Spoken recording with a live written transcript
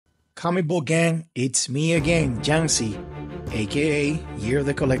Comic book gang, it's me again, Jancy, aka Year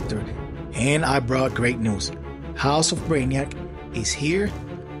the Collector, and I brought great news. House of Brainiac is here,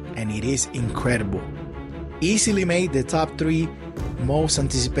 and it is incredible. Easily made the top 3 most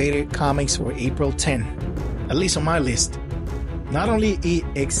anticipated comics for April 10, at least on my list. Not only it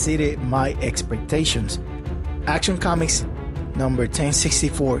exceeded my expectations, Action Comics number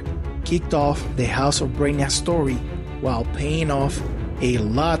 1064 kicked off the House of Brainiac story while paying off a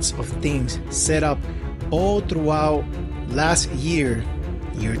lots of things set up all throughout last year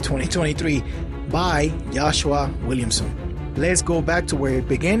 2023 by Joshua Williamson. Let's go back to where it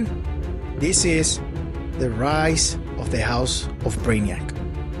began. This is the rise of the House of Brainiac.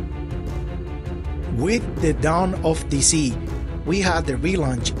 With the dawn of DC, we had the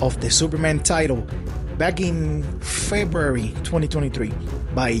relaunch of the Superman title back in February 2023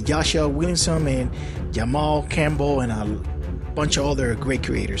 by Joshua Williamson and Jamal Campbell and a bunch of other great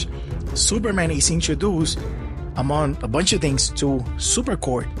creators. Superman is introduced, among a bunch of things, to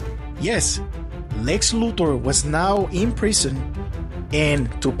Supcorp. Yes, Lex Luthor was now in prison, and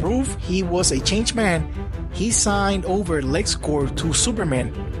to prove he was a changed man, he signed over LexCorp to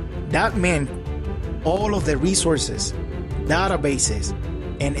Superman. That meant all of the resources, databases,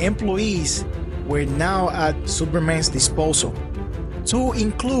 and employees were now at Superman's disposal, to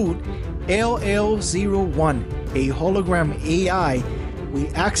include LL-01, a hologram AI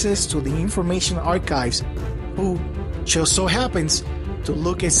with access to the information archives, who just so happens to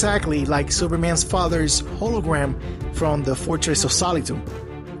look exactly like Superman's father's hologram from the Fortress of Solitude.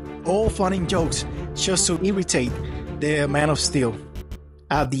 All fun and jokes just to irritate the Man of Steel.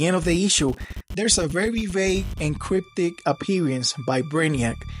 At the end of the issue, there's a very vague and cryptic appearance by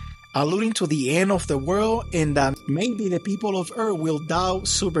Brainiac, alluding to the end of the world and that maybe the people of Earth will doubt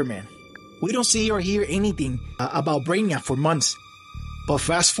Superman. We don't see or hear anything about Brainiac for months. But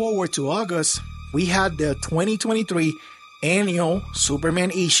fast forward to August, we had the 2023 annual Superman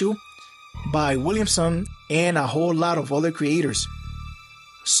issue by Williamson and a whole lot of other creators.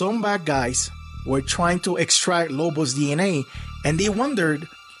 Some bad guys were trying to extract Lobo's DNA, and they wondered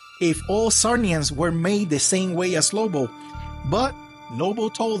if all Czarnians were made the same way as Lobo. But Lobo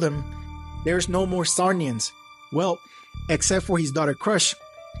told them there's no more Czarnians. Well, except for his daughter Crush,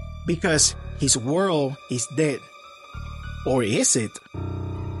 because his world is dead. Or is it?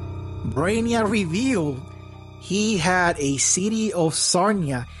 Brainiac revealed he had a city of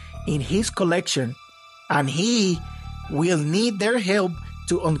Czarnia in his collection, and he will need their help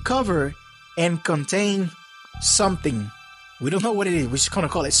to uncover and contain something. We don't know what it is, we're just gonna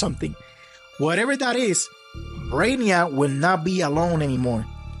call it something. Whatever that is, Brainiac will not be alone anymore.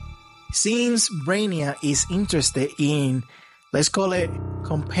 Since Brainiac is interested in, let's call it,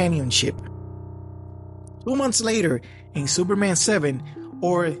 companionship. 2 months later, in Superman 7,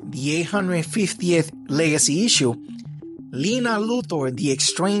 or the 850th legacy issue, Lena Luthor, the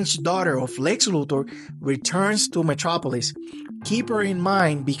estranged daughter of Lex Luthor, returns to Metropolis. Keep her in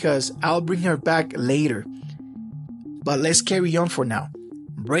mind because I'll bring her back later. But let's carry on for now.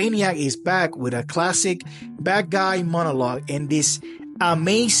 Brainiac is back with a classic bad guy monologue and this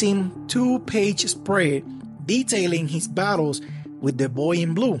amazing 2-page spread detailing his battles with the Boy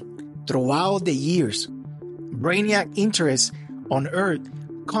in Blue throughout the years. Brainiac's interest on Earth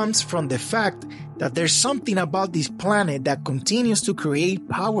comes from the fact that there's something about this planet that continues to create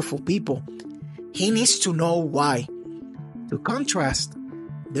powerful people. He needs to know why. To contrast,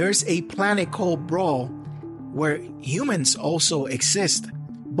 there's a planet called Brawl where humans also exist.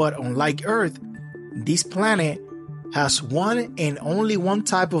 But unlike Earth, this planet has one and only one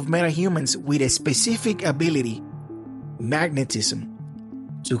type of metahumans with a specific ability: magnetism.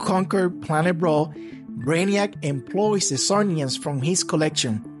 To conquer Planet Brawl, Brainiac employs the Czarnians from his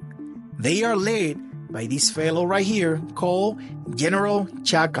collection. They are led by this fellow right here called General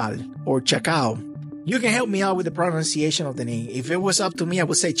Chacal or Chacal. You can help me out with the pronunciation of the name. If it was up to me, I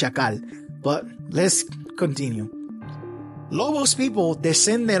would say Chacal. But let's continue. Lobo's people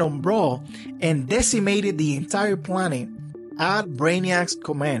descended on Brawl and decimated the entire planet at Brainiac's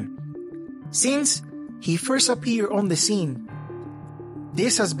command. Since he first appeared on the scene,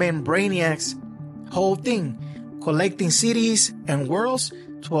 this has been Brainiac's whole thing, collecting cities and worlds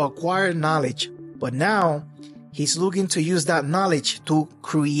to acquire knowledge. But now he's looking to use that knowledge to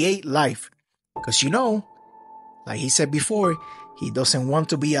create life. Because like he said before, he doesn't want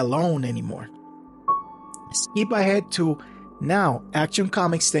to be alone anymore. Skip ahead to now Action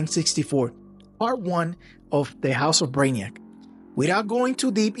Comics 1064, Part 1 of the House of Brainiac. Without going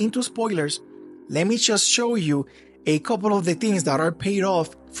too deep into spoilers, let me just show you a couple of the things that are paid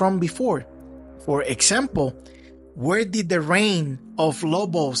off from before. For example, where did the reign of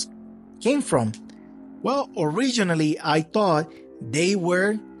Lobos came from? Well, originally I thought they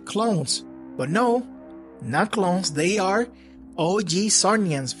were clones, but no, not clones. They are OG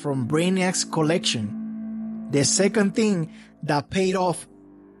Czarnians from Brainiac's collection. The second thing that paid off,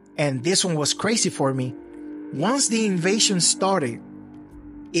 and this one was crazy for me, once the invasion started,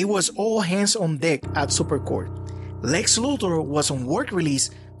 it was all hands on deck at Supcorp. Lex Luthor was on work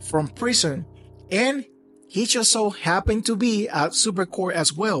release from prison, and he just so happened to be at Supcorp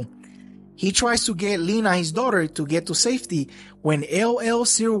as well. He tries to get Lena, his daughter, to get to safety when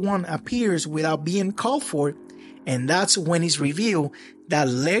LL-01 appears without being called for, and that's when it's revealed that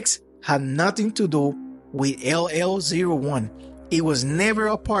Lex had nothing to do with LL-01. It was never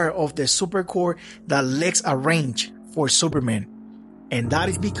a part of the Supcorp that Lex arranged for Superman. And that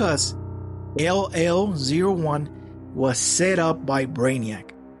is because LL-01 was set up by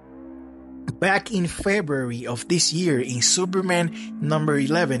Brainiac. Back in February of this year in Superman number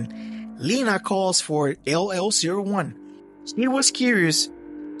 11, Lena calls for LL-01. She was curious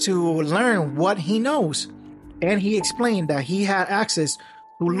to learn what he knows, and he explained that he had access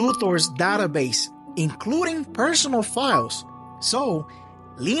to Luthor's database, including personal files. So,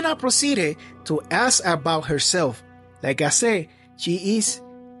 Lena proceeded to ask about herself. Like I said, she is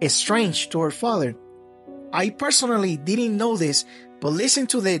estranged to her father. I personally didn't know this, but listen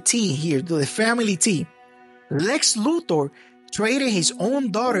to the tea here, to the family tea. Lex Luthor traded his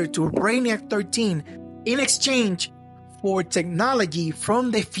own daughter to Brainiac 13 in exchange for technology from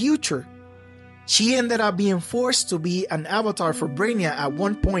the future. She ended up being forced to be an avatar for Brainiac at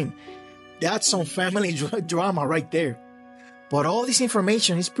one point. That's some family drama right there. But all this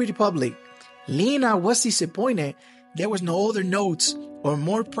information is pretty public. Lena was disappointed there was no other notes or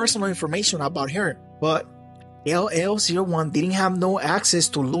more personal information about her. But LL-01 didn't have no access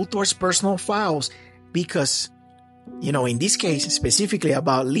to Luthor's personal files because, in this case, specifically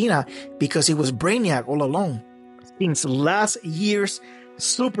about Lena, because it was Brainiac all along. Since last year's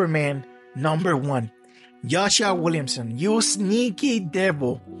Superman number 1. Joshua Williamson, you sneaky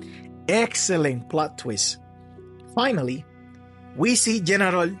devil. Excellent plot twist. Finally, we see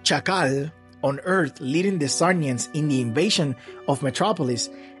General Chacal on Earth leading the Czarnians in the invasion of Metropolis.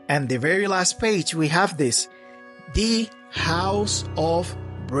 And the very last page, we have this. The House of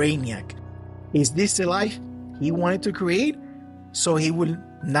Brainiac. Is this the life he wanted to create? So he will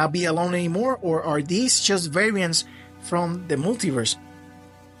not be alone anymore? Or are these just variants from the multiverse?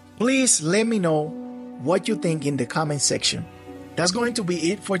 Please let me know what you think in the comment section. That's going to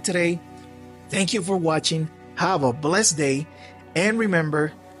be it for today. Thank you for watching. Have a blessed day. And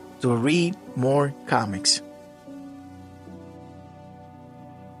remember to read more comics.